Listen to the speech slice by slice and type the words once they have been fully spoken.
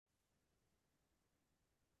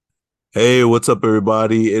Hey, what's up,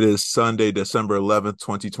 everybody? It is Sunday, December 11th,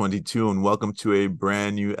 2022, and welcome to a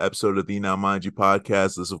brand new episode of the Now Mind You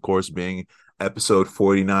podcast. This, of course, being episode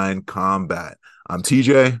 49, Combat. I'm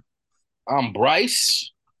TJ, I'm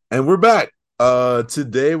Bryce. and we're back.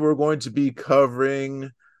 Today we're going to be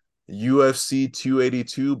covering UFC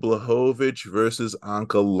 282, Blachowicz versus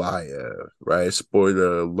Ankalaev, right?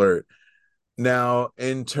 Spoiler alert. Now,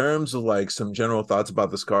 in terms of like some general thoughts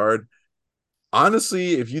about this card,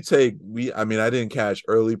 honestly, if you take I didn't catch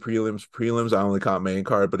early prelims. I only caught main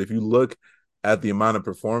card. But if you look at the amount of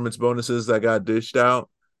performance bonuses that got dished out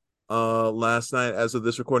last night as of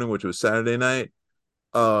this recording, which was Saturday night,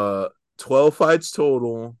 uh 12 fights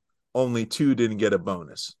total, only two didn't get a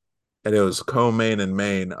bonus. And it was co-main and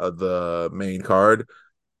main of the main card.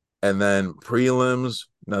 And then prelims,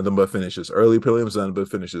 nothing but finishes. Early prelims, nothing but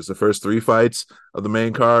finishes. The first three fights of the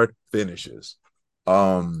main card, finishes.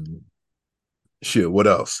 Um Shit, what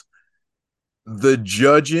else? The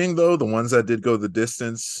judging, though, the ones that did go the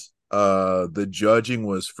distance, the judging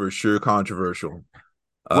was for sure controversial.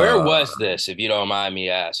 Where Uh was this, if you don't mind me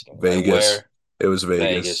asking? Like Vegas. where? It was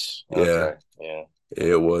Vegas. Vegas. Yeah, Okay. Yeah.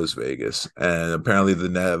 it was Vegas. And apparently the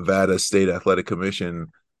Nevada State Athletic Commission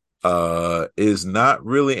is not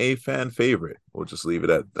really a fan favorite. We'll just leave it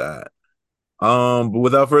at that. But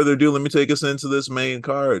without further ado, let me take us into this main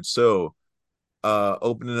card. So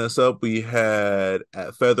opening us up, we had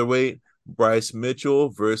at featherweight Bryce Mitchell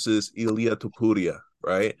versus Ilya Topuria,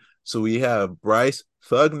 right? So we have Bryce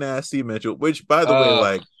Thug Nasty Mitchell, which, by the way, Uh,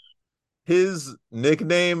 like his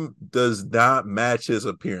nickname does not match his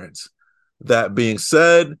appearance. That being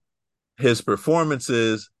said, his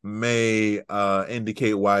performances may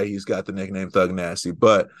indicate why he's got the nickname Thug Nasty.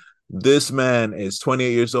 But this man is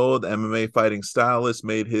 28 years old, MMA fighting stylist,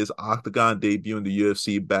 made his octagon debut in the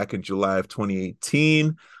UFC back in July of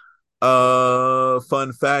 2018.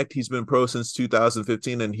 Fun fact, he's been pro since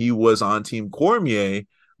 2015, and he was on Team Cormier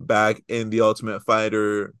back in the Ultimate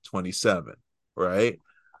Fighter 27, right?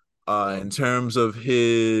 In terms of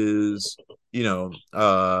his,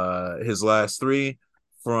 his last three,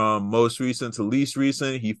 from most recent to least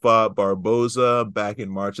recent, he fought Barboza back in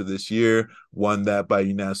March of this year, won that by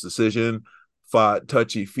unanimous decision. Fought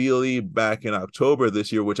Touchy Feely back in October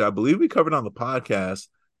this year, which I believe we covered on the podcast.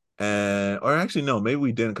 And or actually no, maybe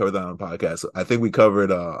we didn't cover that on the podcast. I think we covered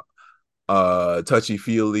Touchy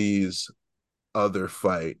Feely's other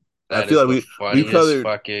fight. I that feel is like the we funniest covered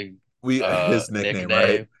fucking we his nickname, right?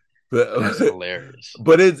 nickname. That's But hilarious.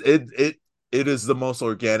 but it is the most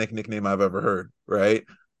organic nickname I've ever heard, right?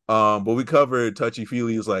 But we covered Touchy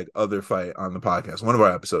Feely's like other fight on the podcast, one of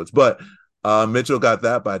our episodes. But Mitchell got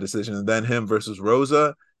that by decision, and then him versus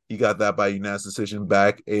Rosa, he got that by unanimous decision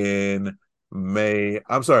back in May.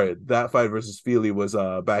 I'm sorry, that fight versus Feely was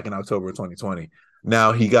back in October 2020.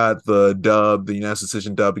 Now he got the unanimous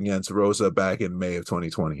decision dub against Rosa back in May of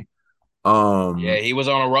 2020. Yeah, Um, he was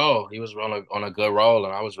on a roll. He was on a good roll,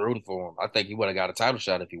 and I was rooting for him. I think he would have got a title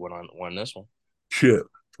shot if he won this one. Shit.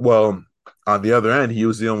 Well, on the other end, he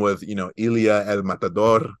was dealing with, Ilya El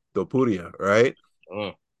Matador Topuria, right?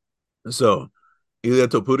 Mm, So Ilya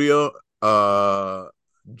Topuria,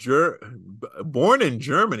 Ger- born in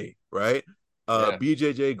Germany, right? yeah.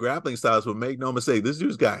 BJJ grappling styles, but make no mistake, this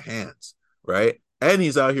dude's got hands, right? And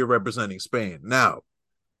he's out here representing Spain. Now,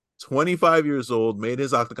 25 years old, made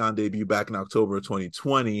his octagon debut back in October of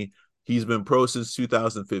 2020. He's been pro since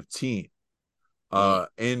 2015. Mm,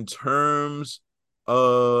 In terms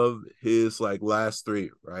of his like last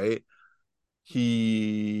three, right?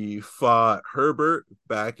 He fought Herbert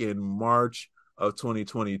back in March of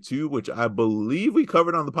 2022, which I believe we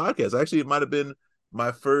covered on the podcast. Actually, it might have been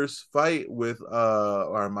my first fight with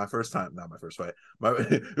or my first time, not my first fight.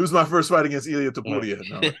 It was my first fight against Ilya mm. Topuria.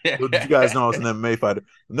 No, you guys know I was an MMA fighter.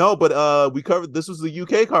 No, but we covered this was the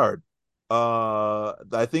UK card.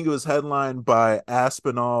 I think it was headlined by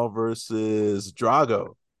Aspinall versus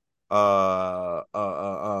Drago.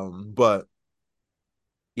 But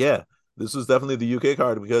yeah, this was definitely the UK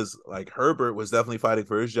card because like Herbert was definitely fighting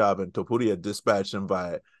for his job and Topuria dispatched him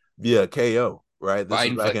by via KO. Right, this was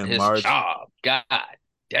Fighting back for in his March. job. God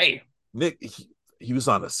damn. Nick, he was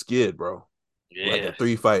on a skid, bro, like a Yeah.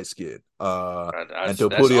 3 fight skid. And That's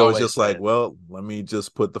Topuria was always just like, been. well, let me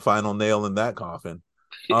just put the final nail in that coffin.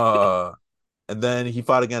 Uh, and then he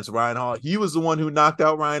fought against Ryan Hall. He was the one who knocked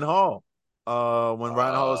out Ryan Hall. When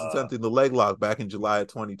Ryan Hall was Uh, attempting the leg lock back in July of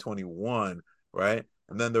 2021, right?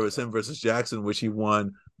 And then there was him versus Jackson, which he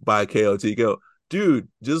won by KO TKO. Dude,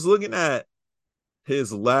 just looking at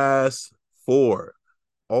his last four,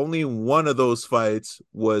 only one of those fights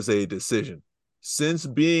was a decision. Since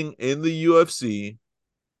being in the UFC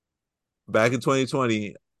back in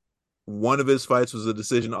 2020, one of his fights was a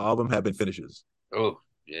decision. All of them have been finishes. Oh,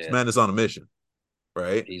 This yeah. man is on a mission,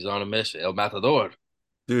 right? He's on a mission. El Matador.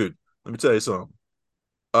 Dude, let me tell you something.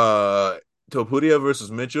 Uh, Topuria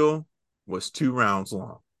versus Mitchell was 2 rounds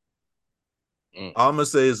long. Mm. All I'm gonna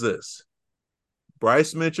say is this: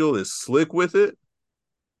 Bryce Mitchell is slick with it.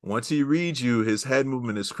 Once he reads you, his head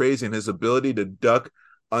movement is crazy, and his ability to duck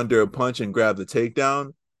under a punch and grab the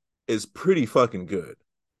takedown is pretty fucking good.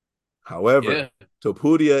 However, Yeah.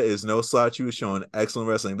 Topuria is no slouch. He was showing excellent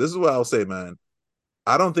wrestling. This is what I'll say, man.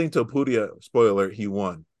 I don't think Topuria, spoiler alert, he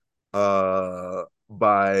won.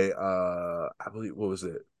 By I believe what was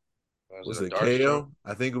it? Was it Was a it dark stroke? KO?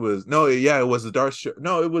 I think it was no, yeah, it was the dark stroke.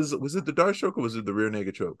 No, was it the dark stroke or was it the rear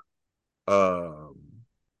naked choke? Um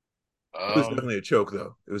it was Um, definitely a choke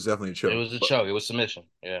though. It was definitely a it choke. was a But choke. It was submission.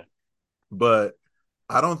 Yeah. but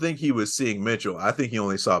I don't think he was seeing Mitchell. I think he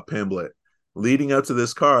only saw Pimblett. Leading up to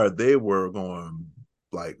this card, they were going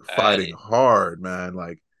like At fighting it. hard, man,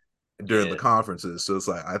 like during the Yeah. conferences. So it's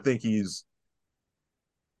like I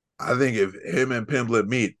think if him and Pimblett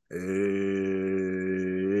meet,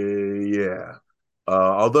 yeah.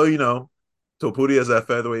 Although Topuria is at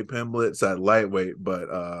featherweight, Pimblett's at lightweight, but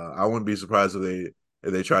I wouldn't be surprised if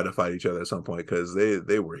they try to fight each other at some point because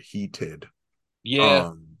they were heated. Yeah.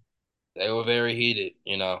 Um, They were very heated.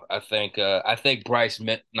 I think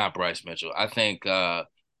not Bryce Mitchell. I think yeah,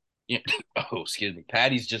 oh, excuse me.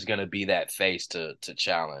 Patty's just gonna be that face to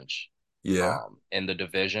challenge yeah. in the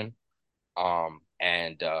division.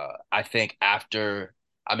 And I think after,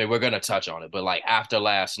 I mean, we're gonna touch on it, but like after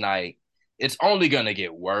last night, it's only gonna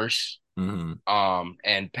get worse. Hmm.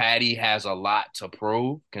 And Patty has a lot to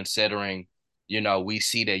prove, considering, we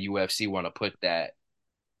see that UFC want to put that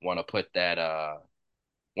want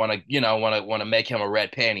to make him a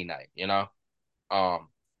red panty night, um,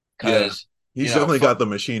 Yeah. because He's definitely fuck, got the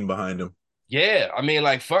machine behind him. yeah, I mean,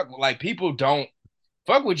 like fuck, like people don't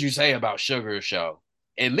fuck what you say about Sugar Show.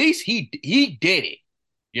 At least he did it,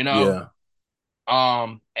 you know. Yeah.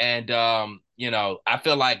 I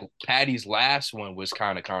feel like Patty's last one was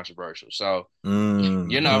kind of controversial. So,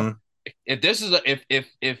 you know, Hmm. if this is a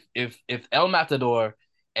if El Matador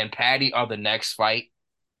and Patty are the next fight,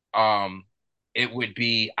 um, it would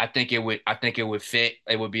be I think it would fit.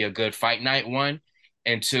 It would be a good fight night, one.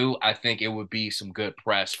 And two, I think it would be some good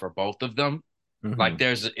press for both of them. Like Hmm.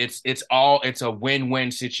 it's a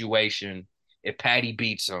win-win situation if Patty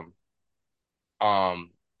beats him.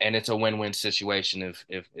 And it's a win-win situation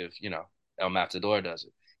if El Matador does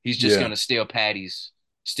it. He's just Yeah. gonna steal Patty's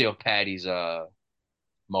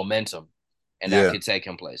momentum, and that Yeah. could take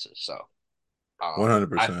him places. So One um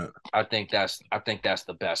hundred I percent. I think that's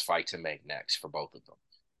the best fight to make next for both of them.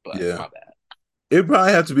 But Yeah. my bad. It'd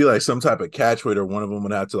probably have to be like some type of catch weight, or one of them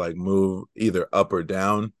would have to like move either up or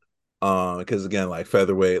down. Because again, like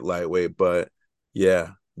featherweight, lightweight, but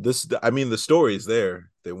yeah, I mean, the story's there.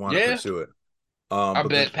 They want to Yeah, pursue it. I But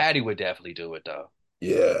then bet Patty would definitely do it though.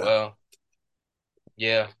 yeah, Well,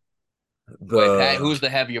 yeah. Wait, Pat, the who's the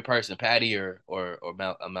heavier person, Patty or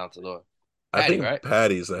Matador? I Patty, think right?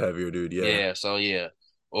 Patty's the heavier dude. Yeah. Yeah, so yeah.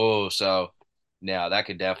 Oh, so now that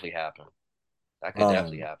could definitely happen. That could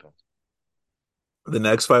definitely Um, happen. the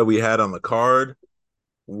next fight we had on the card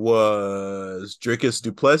was Dricus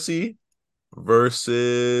Duplessis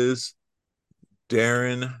versus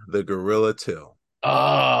Darren the Gorilla Till.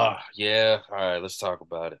 Ah, yeah. All right, let's talk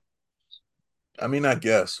about I mean, I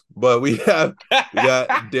guess, but we got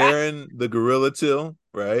it. Darren the Gorilla Till,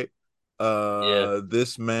 right? Yeah.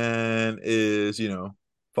 This man is,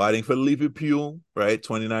 fighting for Liverpool, right?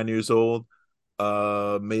 29 years old.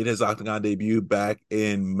 Made his octagon debut back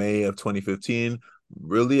in May of 2015.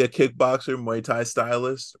 Really a kickboxer, Muay Thai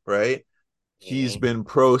stylist, right? He's Hmm. been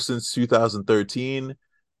pro since 2013.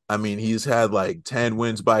 I mean, he's had like 10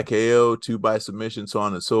 wins by KO, two by submission, so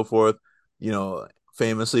on and so forth.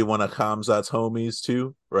 Famously one of Kamzat's homies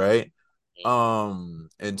too, right?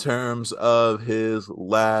 In terms of his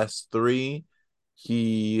last three,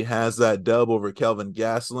 he has that dub over Kelvin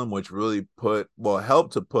Gastelum, which really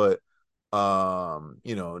helped to put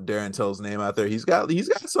Darren Till's name out there. He's got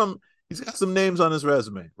some names on his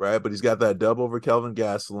resume, right? But he's got that dub over Kelvin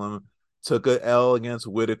Gastelum. Took a L against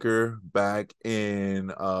Whitaker back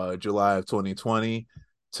in July of 2020.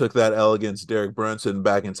 Took that L against Derek Brunson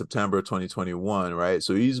back in September of 2021, right?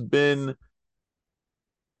 So he's been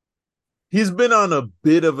on a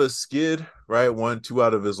bit of a skid, right? Won two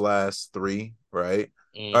out of his last three, right?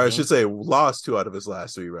 Or I Hmm. should say lost two out of his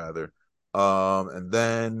last three, rather. And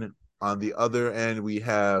then on the other end, we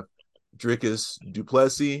have Dricus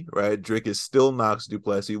Duplessis, right? Dricus still knocks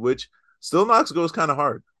Duplessis, which still knocks goes kind of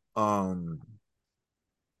hard. Um,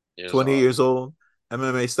 It is 20 hard. years old.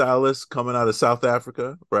 MMA stylist coming out of South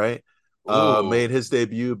Africa, right? Made Ooh, his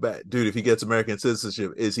debut back. Dude, if he gets American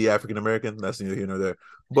citizenship, is he African American? That's neither here nor there.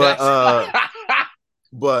 But that's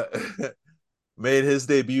but made his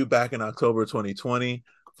debut back in October 2020.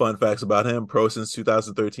 Fun facts about him: pro since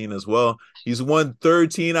 2013 as well. He's won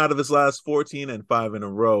 13 out of his last 14 and 5 in a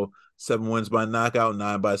row. 7 wins by knockout,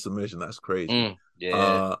 9 by submission. That's crazy. yeah.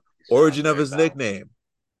 Uh, Sounds origin of very his balanced. nickname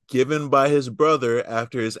given by his brother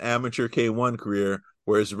after his amateur K1 career,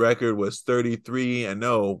 where his record was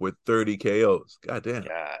 33-0 with 30 KOs. God damn.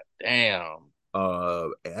 God damn.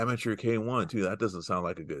 Amateur K1 too. That doesn't sound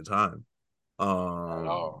like a good time. At Um,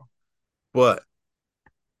 all. but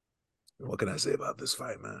what can I say about this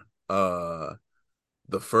fight, man?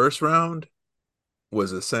 The first round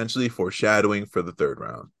was essentially foreshadowing for the third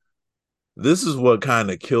round. This is what kind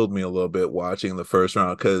of killed me a little bit watching the first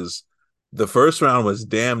round because the first round was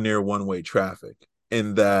damn near one-way traffic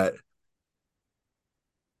in that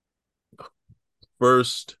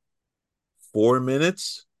first 4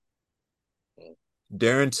 minutes,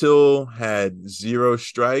 Darren Till had 0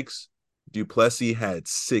 strikes. Duplessis had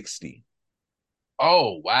 60.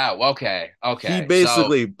 Oh, wow. Okay. He Okay. So,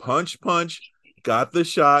 basically punch, got the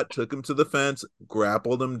shot, took him to the fence,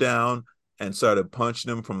 grappled him down, and started punching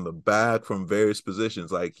him from the back from various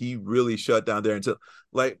positions. Like he really shut down Darren Till.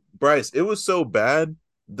 Like Bryce, it was so bad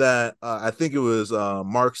that I think it was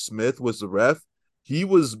Mark Smith was the ref. He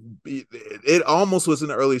was it almost was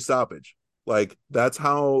an early stoppage. Like that's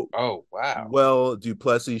how oh, wow. well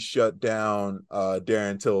Duplessis shut down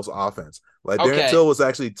Darren Till's offense. Like Darren Okay. Till was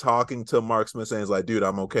actually talking to Mark Smith saying, like, dude,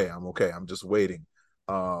 I'm okay. I'm okay. I'm just waiting.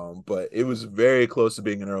 But it was very close to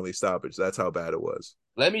being an early stoppage. That's how bad it was.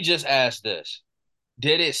 Let me just ask this.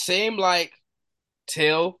 Did it seem like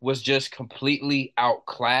Till was just completely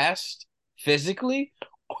outclassed physically?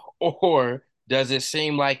 Or does it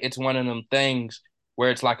seem like it's one of them things where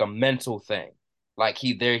it's like a mental thing? Like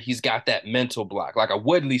he's got that mental block, like a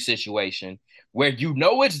Woodley situation where you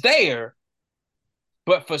know it's there,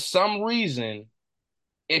 but for some reason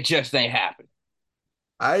it just ain't happening.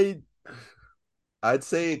 I I'd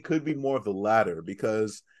say it could be more of the latter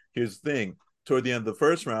because here's the thing. Toward the end of the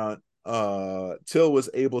first round, Till was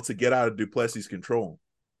able to get out of Duplessis' control.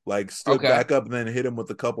 Like stood Okay. back up and then hit him with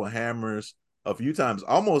a couple of hammers a few times,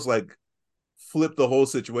 almost like flipped the whole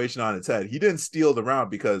situation on its head. He didn't steal the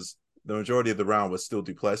round because the majority of the round was still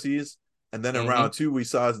Duplessis. And then in Mm-hmm. round two, we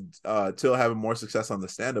saw Till having more success on the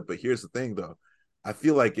stand up. But here's the thing, though. I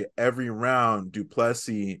feel like every round,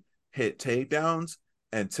 Duplessis hit takedowns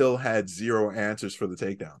and Till had zero answers for the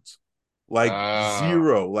takedowns. Like Uh,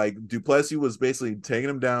 zero. Like Duplessis was basically taking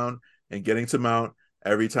him down and getting to mount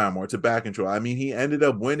every time or to back control. I mean, he ended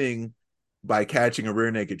up winning by catching a rear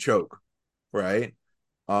naked choke, right?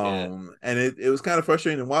 yeah. And it was kind of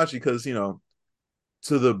frustrating to watch because, to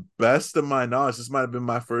the best of my knowledge, this might have been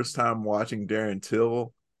my first time watching Darren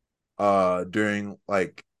Till during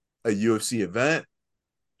like a UFC event.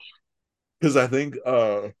 Because I think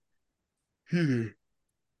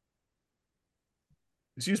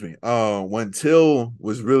excuse me, when Till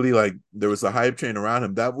was really like there was a hype train around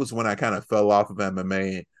him, that was when I kind of fell off of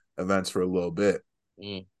MMA events for a little bit.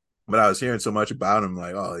 Mm, But I was hearing so much about him,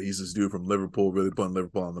 like, oh, he's this dude from Liverpool, really putting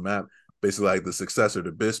Liverpool on the map, basically like the successor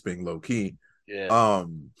to Bisping, low key. yeah.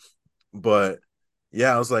 Um, but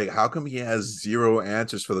yeah, I was like, how come he has zero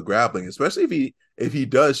answers for the grappling, especially if he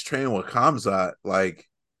does train with Kamzat,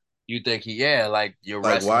 You think yeah, like your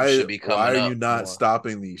like wrestling why should be why coming are you up not more.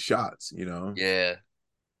 stopping these shots? Yeah,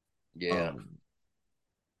 yeah. Um,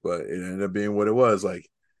 but it ended up being what it was. Like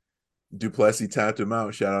Duplessis tapped him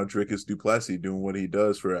out. Shout out Drickus Duplessis doing what he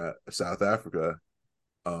does for South Africa.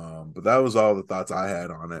 But that was all the thoughts I had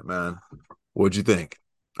on it, man. What'd you think?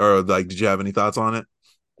 Or like, did you have any thoughts on it?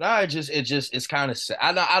 No, it's kind of sad.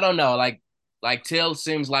 I don't know. Like Till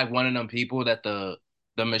seems like one of them people that the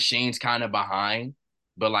machine's kind of behind,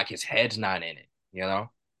 but like his head's not in it, you know?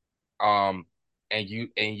 Um, and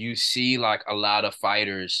you see like a lot of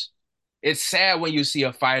fighters. It's sad when you see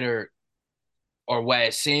a fighter or what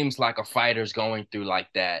it seems like a fighter's going through like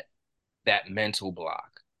that mental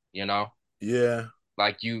block, you know? Yeah,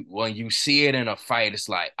 Like you when you see it in a fight, it's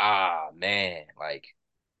like, ah man, like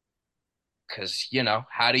because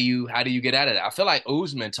how do you get out of that? I feel like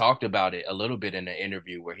Usman talked about it a little bit in the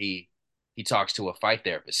interview where he talks to a fight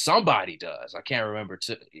therapist. Somebody does. I can't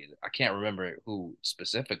remember who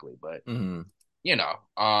specifically, but mm-hmm. you know,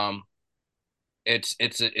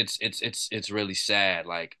 it's really sad.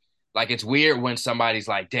 Like it's weird when somebody's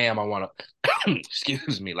like, damn, I want to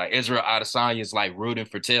excuse me, like Israel Adesanya is like rooting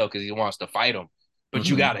for Till because he wants to fight him, but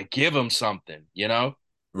you Mm-hmm. got to give him something,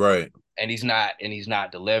 Right. and he's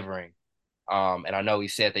not delivering. And I know he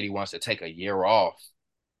said that he wants to take a year off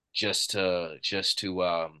just to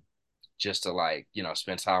like,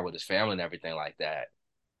 spend time with his family and everything like that.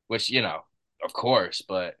 Which, of course,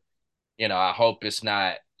 but I hope it's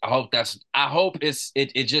not. I hope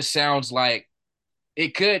it just sounds like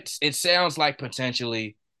it sounds like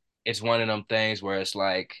potentially it's one of them things where it's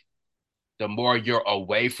like the more you're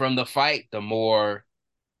away from the fight, the more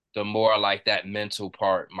like that mental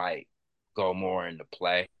part might go more into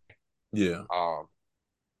play. Yeah. Um,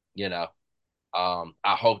 you know,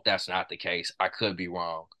 I hope that's not the case. I could be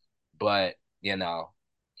wrong, but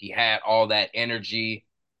he had all that energy,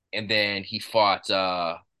 and then he fought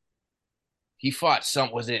some.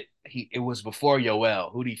 Was it he? It was before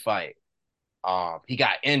Yoel. Who did he fight? He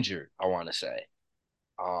got injured, I want to say.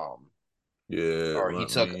 Um, Yeah. or he Let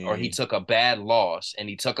took or he me. took a bad loss, and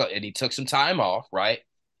he took some time off, right?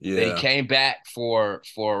 Then he Yeah. came back for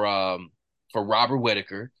Robert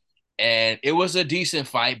Whitaker, and it was a decent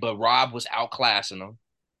fight, but Rob was outclassing him.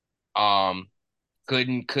 Um,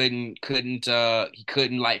 he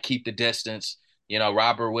couldn't like keep the distance.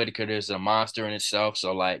 Robert Whitaker is a monster in itself,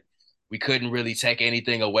 so like we couldn't really take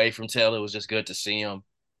anything away from Taylor. It was just good to see him.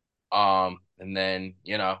 And then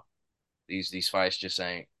these fights just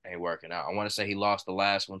ain't working out. I want to say he lost the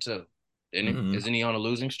last one too, didn't he? Mm-hmm. Isn't he on a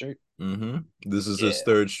losing streak? Mm-hmm. This is his Yeah,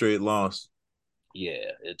 third straight loss.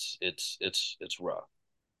 yeah. It's rough.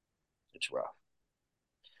 It's rough.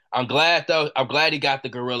 I'm glad though. I'm glad he got the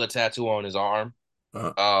gorilla tattoo on his arm.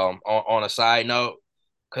 Uh, On a side note,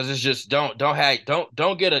 because it's just don't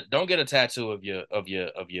get a tattoo of your your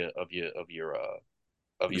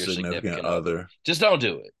significant significant other. other. Just don't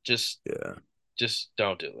do it. Yeah. Just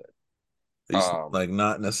don't do it. He's Um, like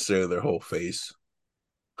not necessarily their whole face.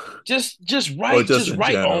 just Or write just just in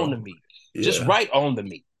write on the general. meat. Just Yeah. write on the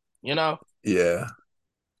meat. You know, Yeah.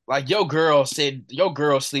 like your girl said, your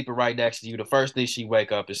girl sleeping right next to you. The first thing she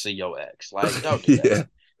wake up is see your ex. Like, don't do that. Yeah.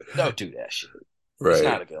 Don't do that shit. It's Right.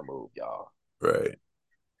 not a good move, y'all. Right.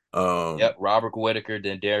 Yep, Robert Whitaker,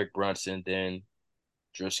 then Derek Brunson, then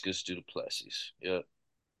Driscus du Plessis. Yep.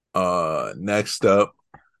 Next up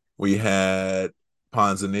we had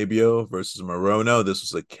Ponzinibio versus Morono. This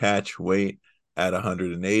was a catch weight at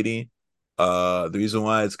 180. The reason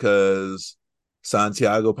why is because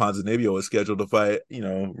Santiago Ponzinibio was scheduled to fight,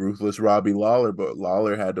 ruthless Robbie Lawler, but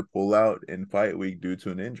Lawler had to pull out in fight week due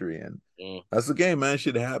to an injury, and Mm, that's the game, man.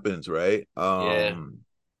 Shit happens, right? yeah.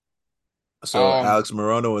 So Um. Alex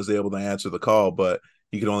Morono was able to answer the call, but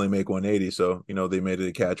he could only make 180. So, they made it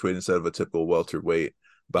a catch weight instead of a typical welterweight Yeah.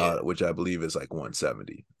 bout, which I believe is like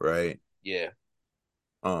 170, right? Yeah.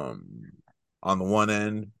 Um, on the one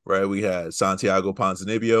end, right, we had Santiago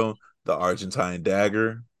Ponzinibbio, the Argentine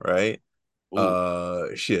dagger, right?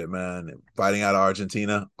 Ooh. Shit, man, fighting out of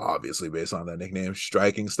Argentina, obviously based on that nickname,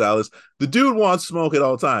 striking stylist. The dude wants smoke at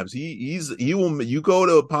all times. He will. You go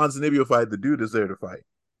to a Ponzinibbio fight, the dude is there to fight.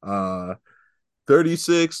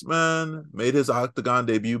 36, man, made his octagon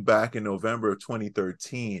debut back in November of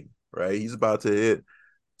 2013, right? He's about to hit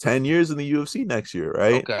 10 years in the UFC next year,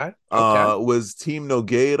 right? Okay. Okay. Was Team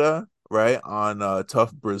Nogueira, right, on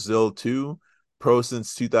Tough Brazil 2, pro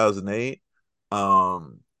since 2008.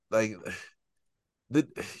 Like the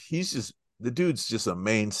he's just the dude's just a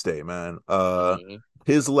mainstay, man. Hmm.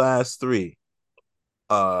 His last three,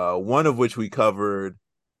 one of which we covered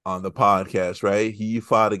on the podcast, right? He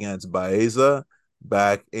fought against Baeza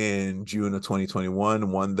back in June of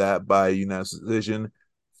 2021, won that by unanimous decision.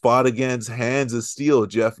 Fought against Hands of Steel,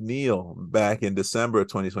 Jeff Neal, back in December of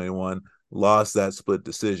 2021, lost that split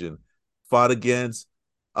decision. Fought against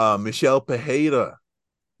Michelle Pereira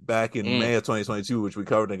back in Mm. May of 2022, which we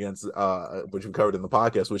covered in the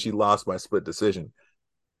podcast, which he lost by split decision.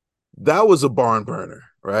 That was a barn burner,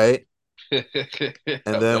 right? And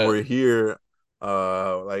I then bet. we're here,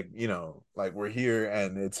 like we're here,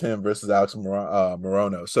 and it's him versus Alex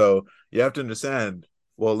Morono. So you have to understand.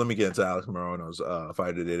 Well, let me get into Alex Morono's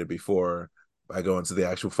fight data before I go into the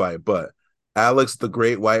actual fight. But Alex the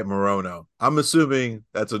Great White Morono, I'm assuming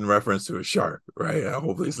that's in reference to a shark, right?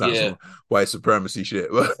 Hopefully, it's not Yeah. some white supremacy shit.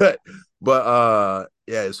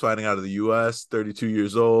 Yeah, he's fighting out of the U.S. 32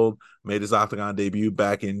 years old, made his octagon debut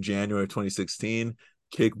back in January 2016.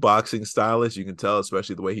 Kickboxing stylist. You can tell,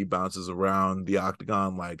 especially the way he bounces around the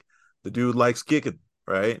octagon. Like the dude likes kicking,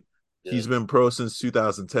 right? Yeah. He's been pro since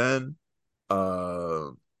 2010. Uh,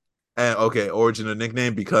 and okay, origin of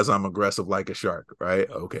nickname because I'm aggressive like a shark, right?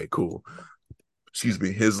 Okay, cool. Excuse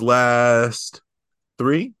me. His last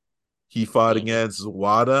three, he fought Hmm. against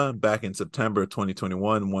Wada back in September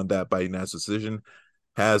 2021, won that by unanimous decision.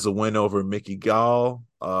 Has a win over Mickey Gall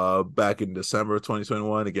back in December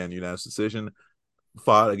 2021, again, unanimous decision.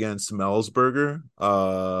 fought against Melsberger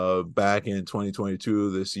back in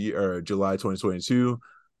 2022 this year, or July 2022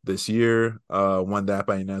 this year. Won that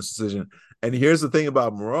by unanimous decision. And here's the thing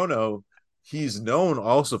about Morono. He's known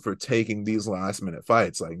also for taking these last minute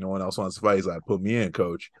fights. Like no one else wants to fight. He's like, put me in,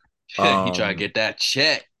 coach. He trying to Um, get that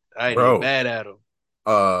check. I ain't even bro. mad at him.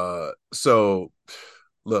 So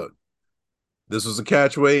look, this was a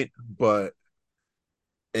catch weight, but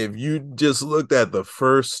if you just looked at the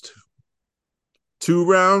first 2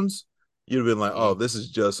 rounds, you'd have been like, oh, Mm. this is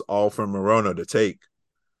just all from Morono to take.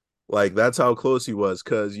 Like that's how close he was.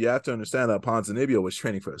 Because you have to understand that Ponzinibio was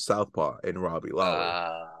training for a southpaw in Robbie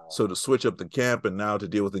Lawler. So to switch up the camp and now to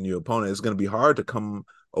deal with a new opponent, it's going to be hard to come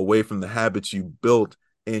away from the habits you built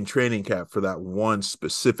in training camp for that one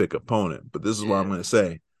specific opponent. But this is what I'm Yeah, going to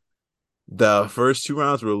say. The first 2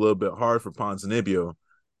 rounds were a little bit hard for Ponzinibio,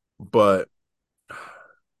 but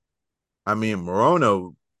I mean,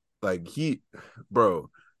 Morono, like bro,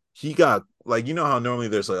 he got like how normally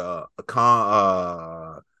there's like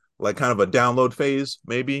kind of a download phase,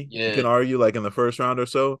 maybe you yeah. can argue like in the first round or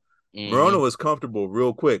so. Morono Mm-hmm. was comfortable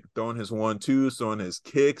real quick, throwing his 1-2s, throwing his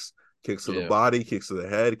kicks, kicks to the Yeah. body, kicks to the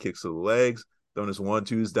head, kicks to the legs, throwing his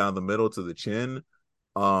 1-2s down the middle to the chin.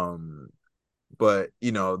 Um, but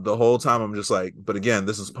the whole time I'm just like, but again,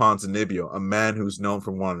 this is Ponzinibbio, a man who's known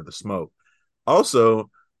for wanting to smoke. Also,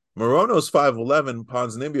 Morono's 5'11",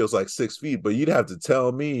 Ponzinibbio's like 6 feet, but you'd have to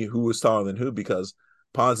tell me who was taller than who because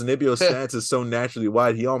Ponzinibbio's stance is so naturally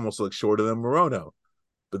wide, he almost looks shorter than Morono.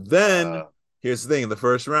 But then, Wow. here's the thing, in the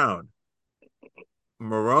first round,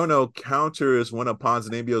 Morono counters one of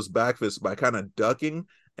Ponzinibbio's back fists by kind of ducking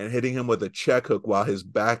and hitting him with a check hook while his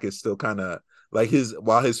back is still kind of like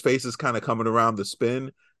while his face is kind of coming around the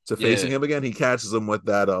spin to facing Yeah. him again. He catches him with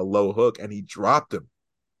that low hook and he dropped him.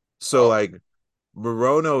 So Oh. like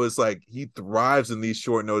Morono is like he thrives in these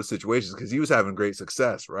short notice situations because he was having great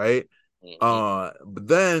success, right? Mm-hmm. But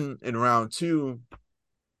then in round two,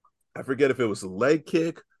 I forget if it was a leg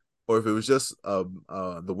kick or if it was just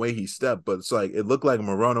the way he stepped, but it's like it looked like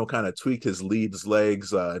Morono kind of tweaked his lead's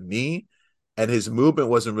legs knee, and his movement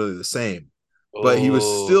wasn't really the same. But he was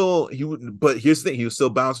Oh. still but here's the thing, he was still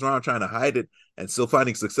bouncing around trying to hide it and still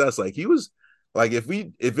finding success. Like he was like if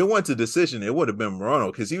it went to decision, it would have been Morono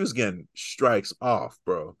because he was getting strikes off,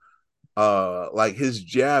 bro. Like his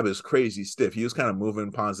jab is crazy stiff. He was kind of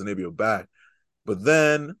moving Ponzinibbio back, but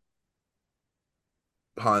then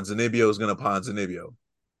Ponzinibio is gonna Ponzinibio.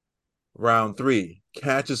 Round three,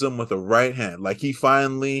 catches him with a right hand. Like he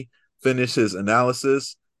finally finished his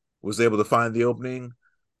analysis, was able to find the opening,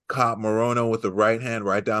 caught Morono with the right hand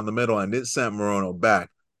right down the middle, and it sent Morono back.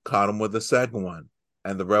 Caught him with the second one.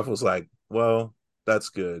 And the ref was like, well, that's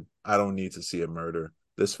good. I don't need to see a murder.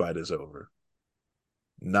 This fight is over.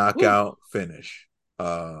 Whew. Knockout finish.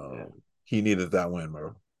 Yeah. He needed that win,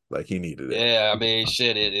 bro. Like he needed it. Yeah, I mean,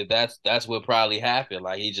 shit. That's what probably happened.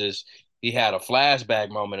 Like he had a flashback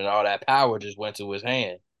moment, and all that power just went to his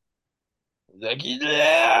hand. Like,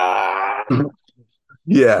 yeah.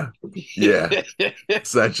 Yeah. Yeah.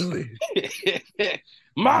 Essentially. The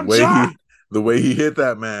My way job. he the way he hit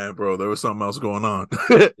that man, bro, there was something else going on.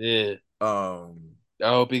 Yeah. um I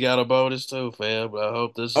hope he got a bonus too, fam. But I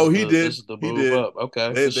hope oh he did. this is the He move did. up.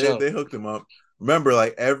 Okay, They for they sure. they hooked him up. Remember,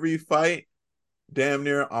 like every fight damn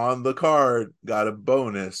near on the card got a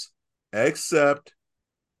bonus, except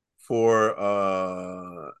for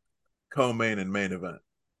co-main and main event.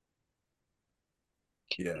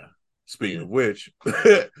 Yeah. Speaking Yeah. of which,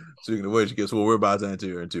 guess what we're about to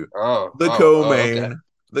enter into? The Oh, okay. co-main.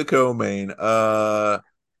 The co-main.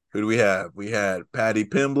 Who do we have? We had Patty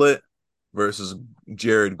Pimblett versus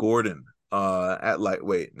Jared Gordon. At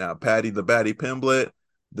lightweight. Now, Patty Pimblett,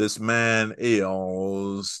 this man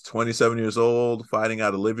is 27 years old, fighting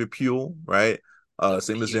out of Liverpool, right?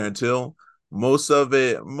 Same as Liverpool. Darren Till.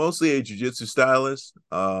 Mostly a jiu-jitsu stylist.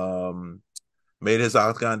 Made his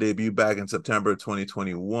Octagon debut back in September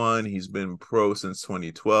 2021. He's been pro since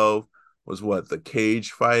 2012. Was what the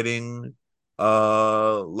cage fighting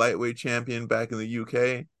lightweight champion back in the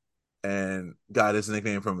UK and got his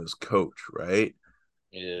nickname from his coach, right?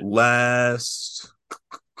 Yeah. Last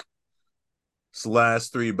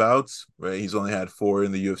last 3 bouts, right? He's only had 4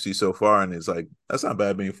 in the UFC so far, and it's like that's not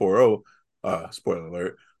bad being 4-0. Spoiler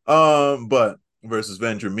alert. But versus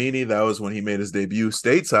Vendramini, that was when he made his debut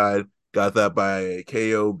stateside. Got that by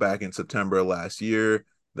KO back in September last year.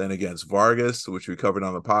 Then against Vargas, which we covered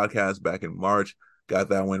on the podcast back in March, got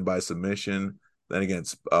that win by submission. Then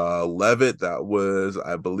against Levitt, that was,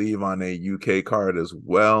 I believe, on a UK card as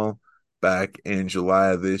well back in July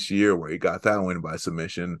of this year, where he got that win by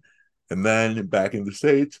submission. And then back in the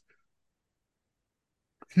States,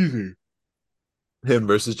 excuse me, him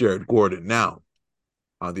versus Jared Gordon. Now,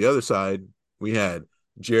 on the other side, we had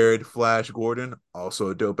Jared Flash Gordon, also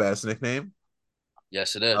a dope ass nickname.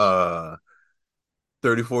 Yes, it is. Uh,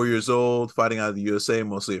 34 years old, fighting out of the USA,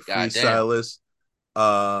 mostly a God damn. freestylist.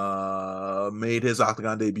 Made his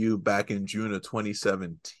octagon debut back in June of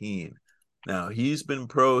 2017. Now he's been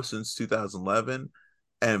pro since 2011,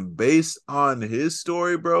 and based on his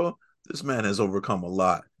story, bro, this man has overcome a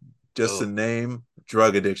lot. Just to Oh, name,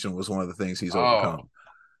 drug addiction was one of the things he's oh, overcome.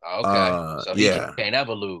 okay. So he Yeah, can't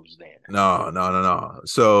ever lose then. no.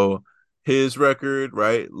 So his record,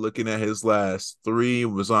 right? Looking at his last three,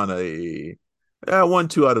 was on a won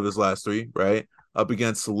two out of his last three, right? Up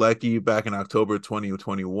against Selecki back in October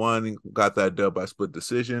 2021, got that dub by split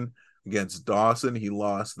decision. Against Dawson, he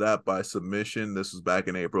lost that by submission. This was back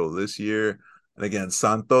in April of this year. And against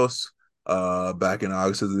Santos, back in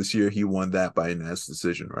August of this year, he won that by Ness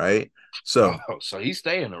decision, right? Oh, So so he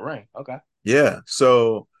stay in the ring. Okay. yeah,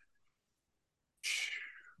 so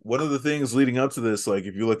one of the things leading up to this, like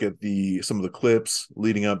if you look at the some of the clips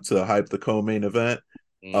leading up to hype the co-main event,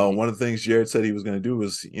 Hmm. one of the things Jared said he was going to do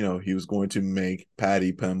was, he was going to make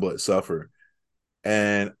Paddy Pimblett suffer,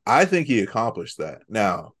 and I think he accomplished that.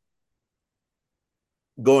 Now,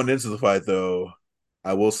 going into the fight, though,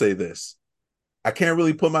 I will say this: I can't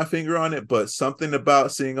really put my finger on it, but something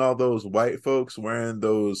about seeing all those white folks wearing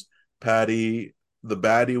those Paddy the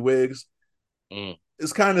baddie wigs Mm.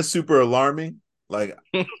 is kind of super alarming. Like,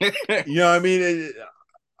 you know what I mean?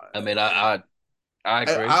 I mean, I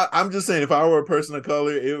agree. I'm just saying, if I were a person of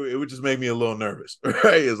color, it would just make me a little nervous,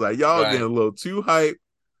 right? It's like y'all getting Right. a little too hype.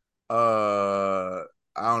 Uh,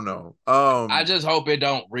 I don't know. I just hope it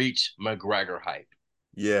don't reach McGregor hype.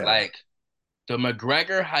 Yeah, Like the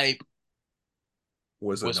McGregor hype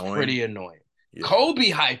was was annoying. pretty annoying. Yeah, Kobe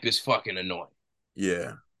hype is fucking annoying.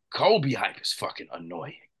 yeah, Kobe hype is fucking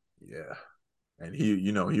annoying. yeah. And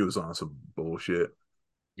he was on some bullshit.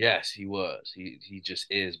 Yes, he was. He just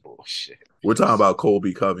is bullshit. We're talking about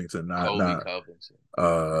Colby Covington, Kobe not Covington.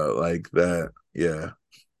 like that. Yeah.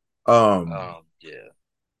 Yeah, I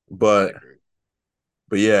But agree.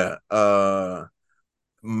 yeah.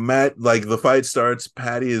 Matt, like the fight starts,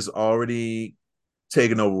 Patty is already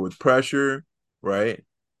taken over with pressure, right?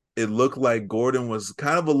 It looked like Gordon was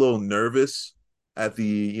kind of a little nervous at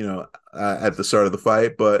at the start of the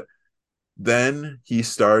fight, but then he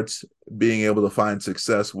starts being able to find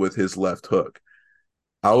success with his left hook.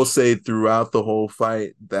 I will Mm, say throughout the whole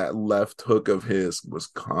fight, that left hook of his was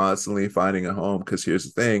constantly finding a home. Because here's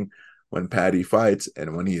the thing: when Patty fights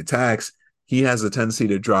and when he attacks, he has a tendency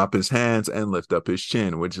to drop his hands and lift up his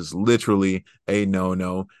chin, which is literally a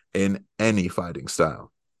no in any fighting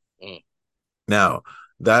style. mm, Now,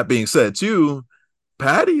 that being said, too,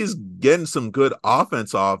 Patty's getting some good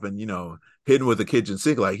offense off and, hitting with the kitchen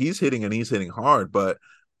sink. Like he's hitting and he's hitting hard. But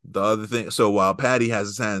the other thing, so while Patty has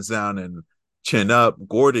his hands down and chin up,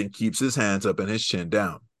 Gordon keeps his hands up and his chin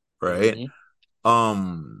down. Right. mm-hmm.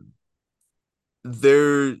 Um,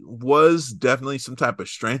 there was definitely some type of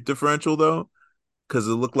strength differential though, because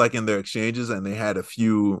it looked like in their exchanges, and they had a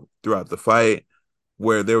few throughout the fight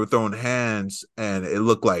where they were throwing hands and it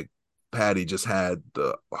looked like Patty just had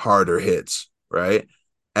the harder hits, right?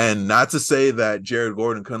 And not to say that Jared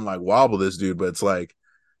Gordon couldn't like wobble this dude, but it's like,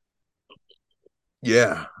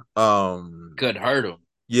 yeah, Could hurt him.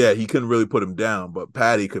 yeah, he couldn't really put him down, but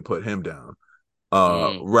Patty could put him down.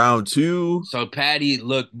 Mm. Round two, So Patty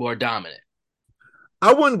looked more dominant.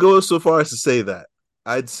 I wouldn't go so far as to say that.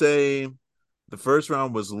 I'd say the first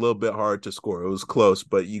round was a little bit hard to score. It was close,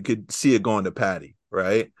 but you could see it going to Patty,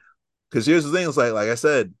 right? Because here's the thing: it's like I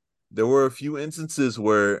said, there were a few instances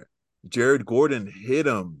where Jared Gordon hit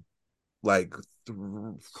him like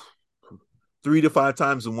 3 to 5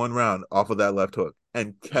 times in one round off of that left hook,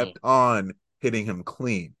 and Mm. kept on hitting him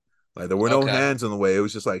clean. Like there were no Okay. hands in the way. It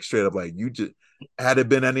was just like straight up like you just had it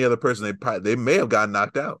been any other person, they may have gotten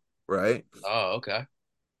knocked out, right? Oh, okay.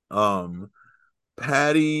 Um,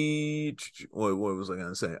 Patty, what was I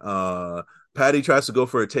gonna say? Patty tries to go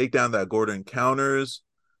for a takedown that Gordon counters,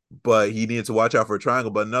 but he needs to watch out for a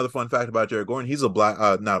triangle. But another fun fact about Jared Gordon, he's a black,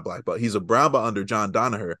 not a black belt, he's a brown belt under John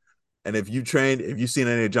Danaher. And if you've seen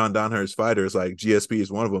any of John Danaher's fighters, like GSP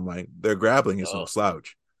is one of them, like their grappling is no Oh,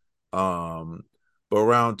 slouch. Um, but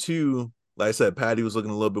round two, like I said, Patty was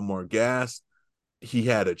looking a little bit more gassed. He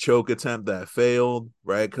had a choke attempt that failed,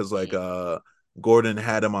 right? Because like mm, Gordon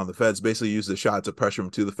had him on the fence, basically used the shot to pressure him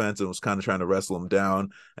to the fence and was kind of trying to wrestle him down.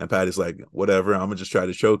 And Patty's like, whatever, I'm gonna just try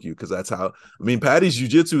to choke you, because that's how Patty's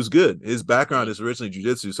jiu-jitsu is good. His background mm, is originally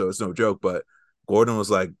jiu-jitsu, so it's no joke. But Gordon was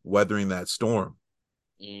like weathering that storm.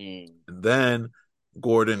 mm. And then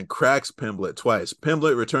Gordon cracks Pimblett twice.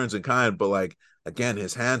 Pimblett returns in kind, but like again,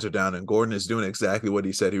 his hands are down, and Gordon is doing exactly what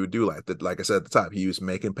he said he would do. Like I said at the top, he was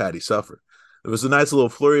making Patty suffer. It was a nice little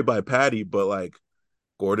flurry by Patty, but like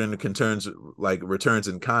Gordon returns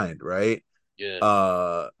in kind, right? Yeah.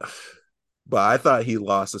 Uh, but I thought he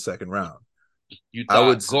lost the second round. You I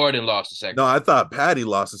would thought Gordon lost the second no, I round. thought Patty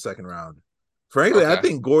lost the second round. Frankly, I Okay.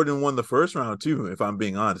 think Gordon won the first round too. If I'm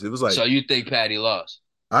being honest, it was like So you think Patty lost?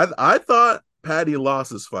 I thought Patty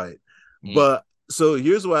lost this fight, Mm, but so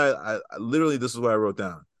here's why I literally this is what I wrote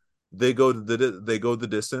down. They go the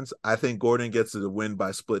distance. I think Gordon gets the win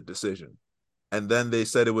by split decision, and then they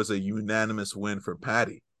said it was a unanimous win for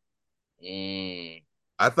Patty. mm.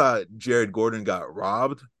 I thought Jared Gordon got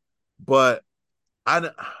robbed, but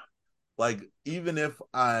I like even if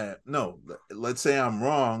I no, let's say I'm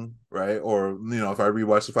wrong, right? Or if I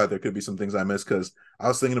rewatch the fight, there could be some things I missed because I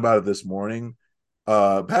was thinking about it this morning.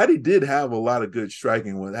 Patty did have a lot of good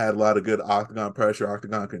striking, had a lot of good octagon pressure,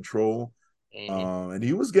 octagon control. Hmm. And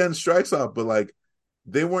he was getting strikes off, but like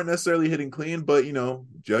they weren't necessarily hitting clean. But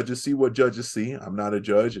judges see what judges see. I'm not a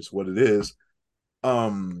judge; it's what it is.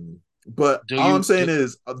 But Do all I'm you saying do?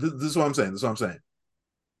 is this is what I'm saying. This is what I'm saying.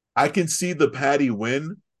 I can see the Patty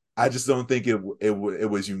win. I just don't think it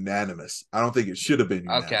was unanimous. I don't think it should have been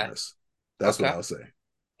Okay. unanimous. That's what Okay. I'll say.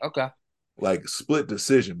 Okay. Like split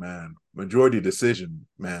decision, man. Majority decision,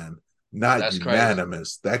 man. Not That's crazy.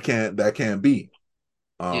 unanimous. That can't be.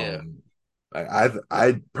 Yeah. Um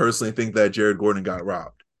I personally think that Jared Gordon got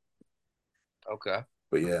robbed. Okay.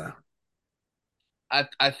 But yeah.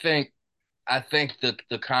 I think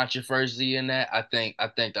the controversy in that, I think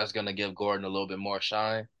that's gonna give Gordon a little bit more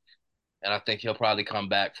shine. And I think he'll probably come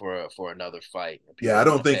back for another fight, and Yeah, people I are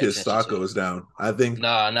don't gonna think pay his attention stock to it. goes down. I think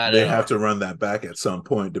No, not they at have all. to run that back at some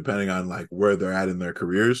point, depending on like where they're at in their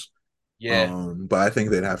careers. Yeah. But I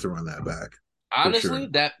think they'd have to run that back for Honestly,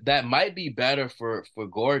 sure. that might be better for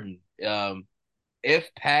Gordon.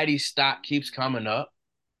 If Patty's stock keeps coming up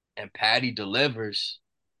and Patty delivers,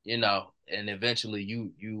 and eventually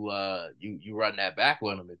you run that back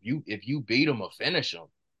with him. If you beat him or finish him,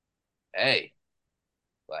 hey,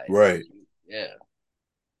 like Right. yeah,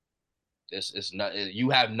 it's not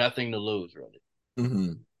you have nothing to lose really.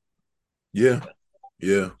 Hmm. Yeah. Yeah.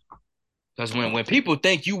 Yeah. Because when Um, people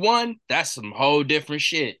think you won, that's some whole different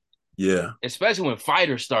shit. yeah. Especially when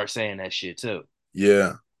fighters start saying that shit too.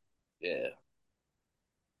 Yeah. Yeah.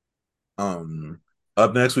 Um,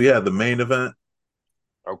 Up next we had the main event.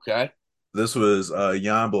 Okay. This was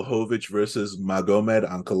Jan Blachowicz versus Magomed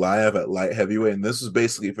Ankalaev at light heavyweight, and this was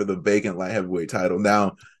basically for the vacant light heavyweight title.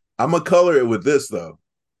 Now, I'm gonna color it with this though.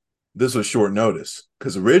 This was short notice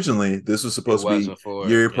because originally this was It supposed to be wasn't for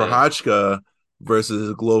Yuri yeah. Prochazka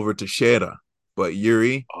versus Glover Teixeira, but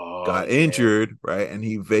Yuri Oh got yeah. injured, right, and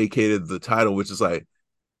he vacated the title, which is like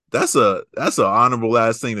that's an honorable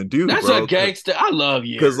ass thing to do, That's a bro. gangster. I love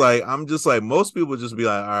Because Yuri. like I'm just like most people just be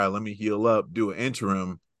like, all right, let me heal up, do an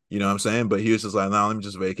interim. You know what I'm saying? But he was just like, no, let me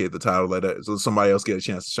just vacate the title, let it so somebody else get a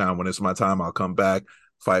chance to shine. When it's my time, I'll come back,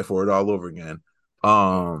 fight for it all over again. Mm.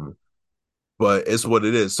 Um, but it's what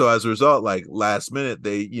it is. So as a result, like last minute,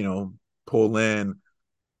 they pull in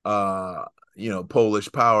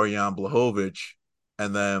Polish power Jan Blachowicz,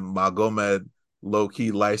 and then Magomed low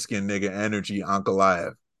key light skinned nigga energy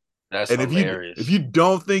Ankalaev. That's And if you hilarious.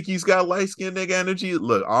 don't think he's got light skinned nigga energy,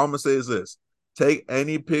 look, all I'm gonna say is this: take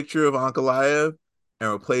any picture of Ankalaev and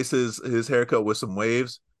replace his haircut with some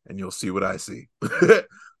waves, and you'll see what I see. God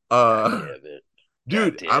uh, damn it.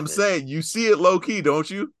 God dude, I'm damn it. saying you see it low key, don't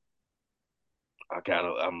you?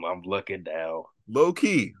 I'm looking down. Low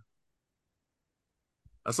key.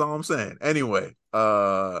 That's all I'm saying. Anyway,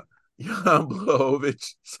 Jan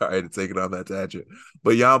Blachowicz, sorry to take it on that tangent,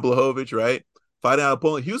 but Jan Blachowicz, right? Fighting out of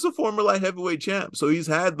Poland. He was a former light heavyweight champ, so he's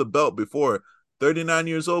had the belt before. 39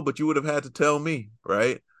 years old, but you would have had to tell me,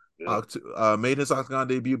 right? Yeah. Made his octagon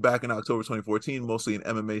debut back in October 2014, mostly an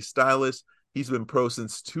MMA stylist. He's been pro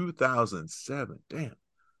since 2007. Damn.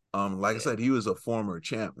 Like I Yeah. said, he was a former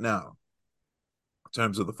champ. Now,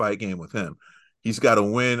 terms of the fight game with him. He's got a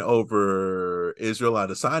win over Israel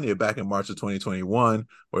Adesanya back in March of 2021,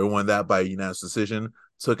 where he won that by unanimous decision.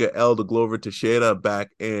 Took an L to Glover Teixeira back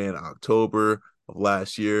in October of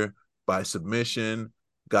last year by submission.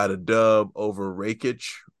 Got a dub over Rakic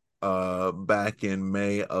back in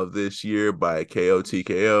May of this year by KO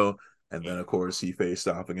TKO. And then, of course, he faced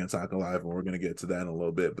off against Ankalaev, and we're going to get to that in a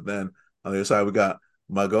little bit. But then on the other side, we got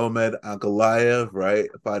Magomed Ankalaev, right,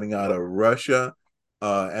 fighting out Yep. of Russia.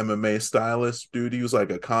 MMA stylist, dude. He was like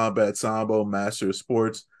a combat sambo master of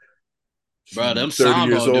sports. Bro, them 30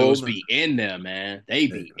 years Sambo dudes old. be in there, man. They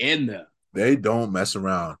They, be in there. they don't mess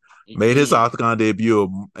around. Made his Mm-mm. octagon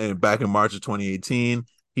debut back in March of 2018.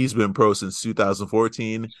 He's been pro since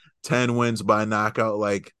 2014, 10 wins by knockout.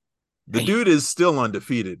 Like the Damn. dude is still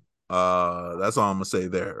undefeated. That's all I'm gonna say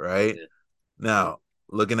there, right? Yeah. Now,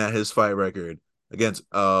 looking at his fight record against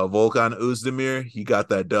Volkan Oezdemir, he got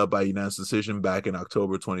that dub by unanimous decision back in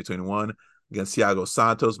October 2021. Against Thiago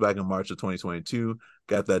Santos back in March of 2022,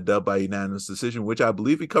 got that dub by unanimous decision, which I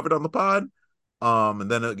believe he covered on the pod. And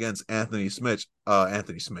then against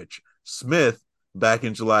Smith back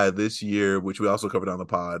in July of this year, which we also covered on the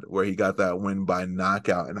pod, where he got that win by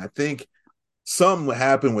knockout. And I think something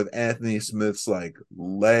happened with Anthony Smith's like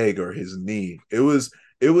leg or his knee.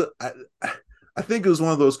 I think it was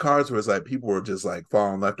one of those cards where it's like people were just like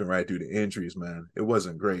falling left and right due to injuries, man. It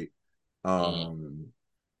wasn't great. Mm. Um,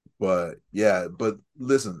 but yeah, but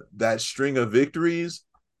listen, that string of victories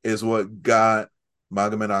is what got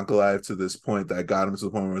Magomed Ankalaev to this point, that got him to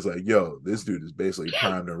the point where it's like, yo, this dude is basically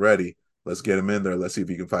primed and ready. Let's get him in there. Let's see if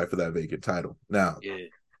he can fight for that vacant title. Now, Yeah.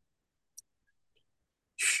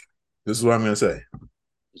 this is what I'm gonna say.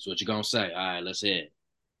 That's what you're gonna say. All right, let's hear it.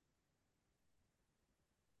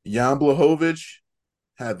 Jan Blachowicz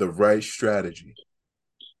had the right strategy.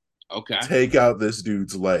 Okay. Take out this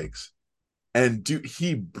dude's legs. And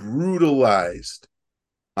he brutalized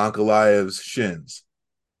Ankalaev's shins.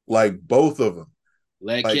 Like both of them.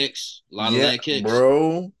 Leg Like, kicks, a lot of yeah, leg kicks.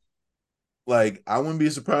 bro. Like, I wouldn't be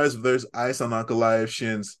surprised if there's ice on Ankalaev's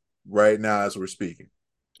shins right now as we're speaking.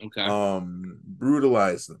 Okay.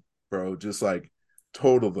 Brutalized them, bro. Just like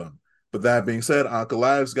total them. But that being said,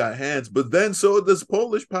 Ankalaev's got hands, but then so does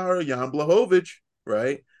Polish power, Jan Blachowicz,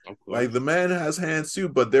 right? Of Like the course. man has hands too,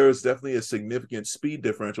 but there is definitely a significant speed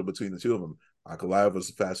differential between the two of them. Ankalaev was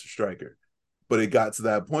a faster striker, but it got to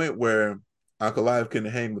that point where Ankalaev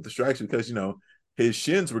couldn't hang with the strikes because his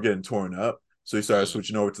shins were getting torn up, so he started Mm.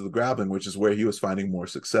 switching over to the grappling, which is where he was finding more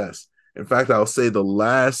success. In fact, I'll say the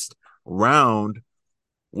last round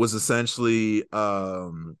was essentially,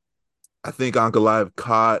 I think Ankalaev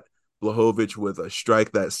caught Blachowicz with a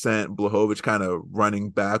strike that sent Blachowicz kind of running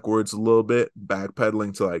backwards a little bit,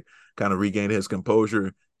 backpedaling to like kind of regain his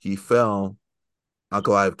composure. He fell.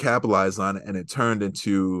 Ankalaev capitalized on it, and it turned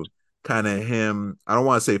into kind of him. I don't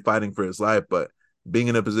want to say fighting for his life, but being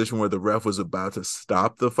in a position where the ref was about to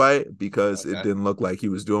stop the fight because it Okay. didn't look like he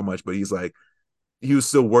was doing much, but he was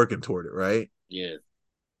still working toward it, right? Yeah.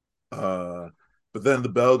 Uh, but then the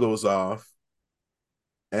bell goes off,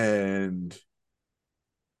 and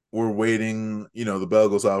we're waiting. The bell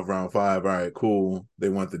goes off round 5. All right, cool. They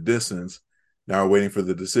went the distance. Now we're waiting for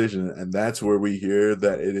the decision, and that's where we hear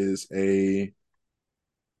that it is a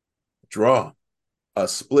draw, a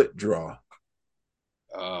split draw.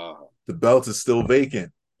 Uh, The belt is still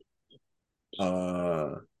vacant.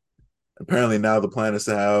 Uh, Apparently now the plan is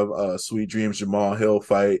to have Sweet Dreams Jamal Hill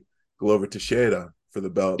fight Glover Teixeira for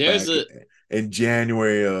the belt there's back a in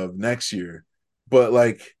January of next year. But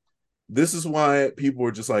like, this is why people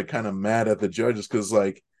were just like kind of mad at the judges because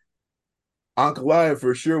like Ankalaev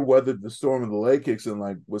for sure weathered the storm of the leg kicks and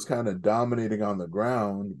like was kind of dominating on the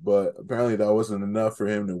ground, but apparently that wasn't enough for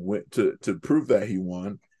him to win to prove that he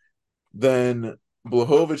won. Then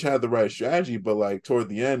Blachowicz had the right strategy, but like toward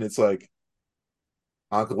the end, it's like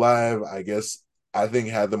Ankalaev, I guess, I think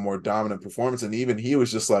had the more dominant performance, and even he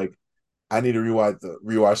was just like, I need to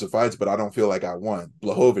rewatch the fights, but I don't feel like I won.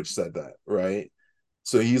 Blachowicz said that, right?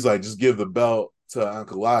 So he's like, just give the belt to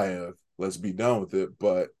Ankalaev. Let's be done with it.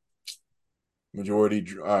 But majority,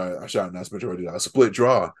 I shot not majority, a split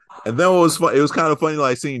draw. And then what was fun? It was kind of funny,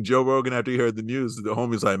 like seeing Joe Rogan after he heard the news. The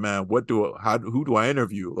homie's like, man, who do I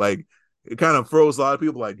interview? Like, it kind of froze a lot of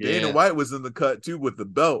people. Like Dana yeah, White was in the cut too with the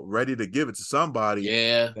belt, ready to give it to somebody,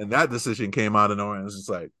 yeah. and that decision came out of nowhere. And it's just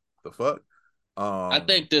like, the fuck. I Um,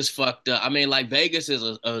 think this fucked up. I mean, like Vegas is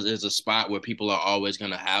a spot where people are always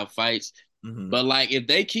gonna have fights, mhm. but like if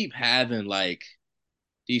they keep having like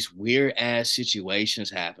these weird ass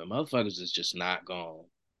situations happen, motherfuckers is just not going.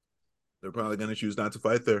 They're probably gonna choose not to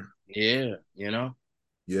fight there. Yeah,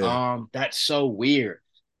 Yeah. that's so weird.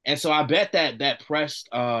 And so I bet that pressed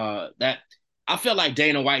that I feel like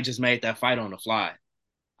Dana White just made that fight on the fly.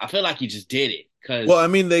 I feel like he just did it Well, because I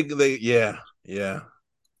mean, they yeah,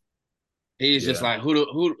 he's just yeah. like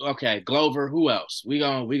who okay, Glover, who else? We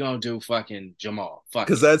gonna do fucking Jamal. Fuck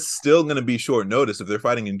Because it. that's still gonna be short notice if they're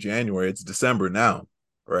fighting in January. It's December now,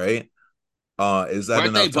 right? Is that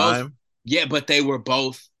Weren't they enough both? time? Yeah, but they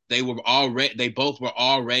both were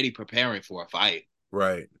already preparing for a fight.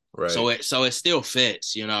 Right, So right. it still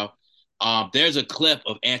fits. There's a clip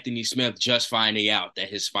of Anthony Smith just finding out that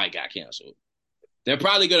his fight got canceled. They're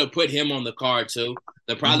probably gonna put him on the card too.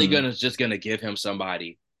 They're probably Mm-hmm. gonna give him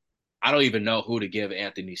somebody. I don't even know who to give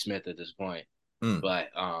Anthony Smith at this point. Mm. But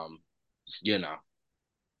you know.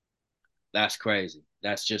 That's crazy.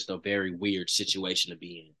 That's just a very weird situation to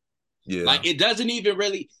be in. Yeah, Like it doesn't even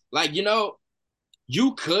really like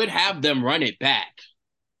you could have them run it back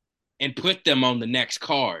and put them on the next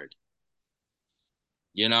card,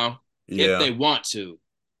 you know, if yeah, they want to.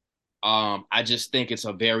 I just think it's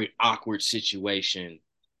a very awkward situation,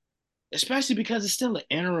 especially because it's still an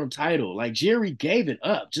interim title. Like Jerry gave it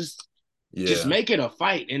up. Just yeah. make it a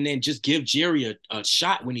fight and then just give Jerry a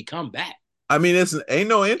shot when he come back. I mean, it's ain't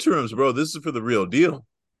no interims, bro. This is for the real deal.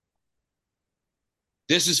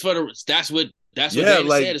 This is for the that's what Yeah, Dana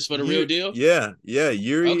like said is for the real you, deal. yeah.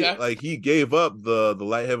 Yuri, Okay. like he gave up the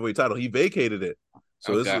light heavyweight title. He vacated it.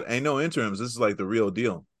 So this is Okay. ain't no interims. This is like the real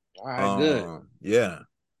deal. All right, good. Yeah.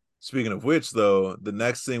 Speaking of which, though, the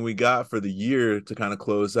next thing we got for the year to kind of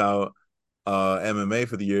close out MMA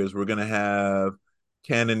for the year is we're gonna have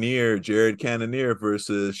Jared Cannonier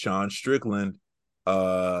versus Sean Strickland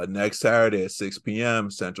next Saturday at 6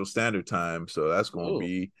 p.m. Central Standard Time. So that's gonna Ooh,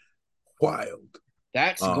 be wild.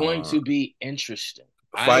 that's going Uh to be interesting.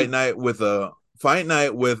 fight I night with a fight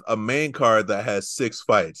night with a main card that has 6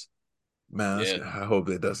 fights. Man, Yeah, I hope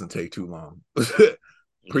it doesn't take too long. yeah.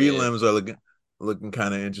 Prelims are looking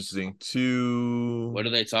kind of interesting too. What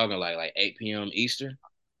are they talking like 8 p.m. Eastern?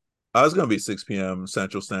 I was gonna be 6 p.m.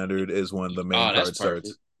 Central Standard is when the main Oh, that's card perfect.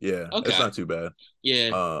 starts. Yeah, it's Okay. not too bad.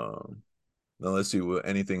 Yeah. Now let's see what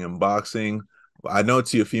anything in boxing. I know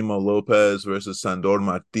Teofimo Lopez versus Sandor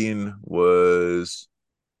Martin was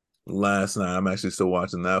last night. I'm actually still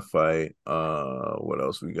watching that fight. What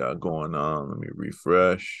else we got going on? Let me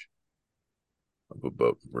refresh.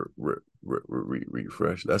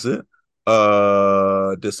 Refresh. That's it.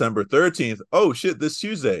 December 13th. Oh shit, this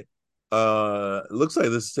Tuesday. Looks like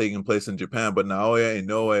this is taking place in Japan, but Naoya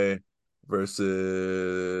Inoue versus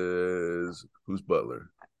who's Butler?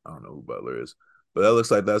 I don't know who Butler is, but that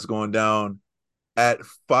looks like that's going down at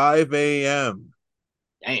 5 a.m.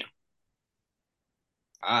 Damn.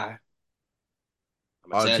 All right. I'm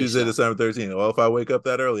gonna on tell you Tuesday, something. December 13th. Well, if I wake up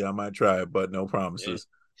that early, I might try it, but no Yeah. promises.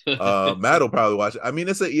 Matt will probably watch it. I mean,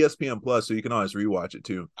 it's at ESPN Plus, so you can always rewatch it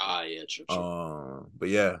too. Ah, yeah, true, true. But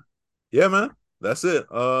yeah, man, that's it.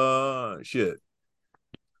 Shit.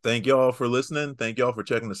 Thank y'all for listening. Thank y'all for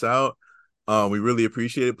checking us out. We really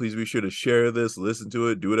appreciate it. Please be sure to share this, listen to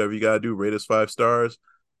it, do whatever you gotta do. Rate us 5 stars.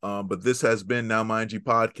 But this has been Now Mind You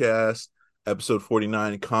Podcast, episode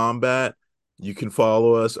 49, Combat. You can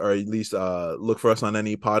follow us or at least look for us on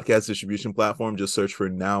any podcast distribution platform. Just search for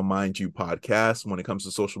Now Mind You Podcast when it comes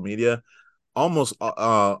to social media. Almost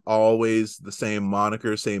always the same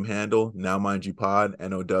moniker, same handle. Now Mind You Pod,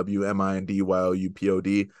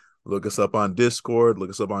 NOWMINDYOUPOD. Look us up on Discord.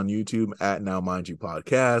 Look us up on YouTube at Now Mind You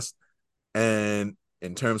Podcast. And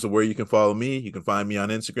in terms of where you can follow me, you can find me on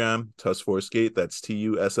Instagram, Tuss4Skate. That's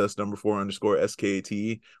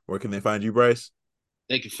TUSS_4_SKATE. Where can they find you, Bryce?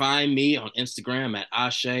 They can find me on Instagram at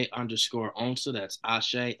Ashe_Onsa. That's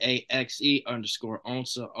Ashe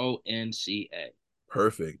AXE_Onsa ONCA.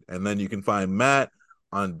 Perfect. And then you can find Matt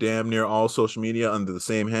on damn near all social media under the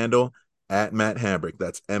same handle at Matt Hambrick.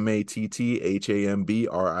 That's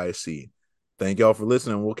MATTHAMBRIC. Thank y'all for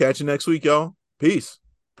listening. We'll catch you next week, y'all. Peace.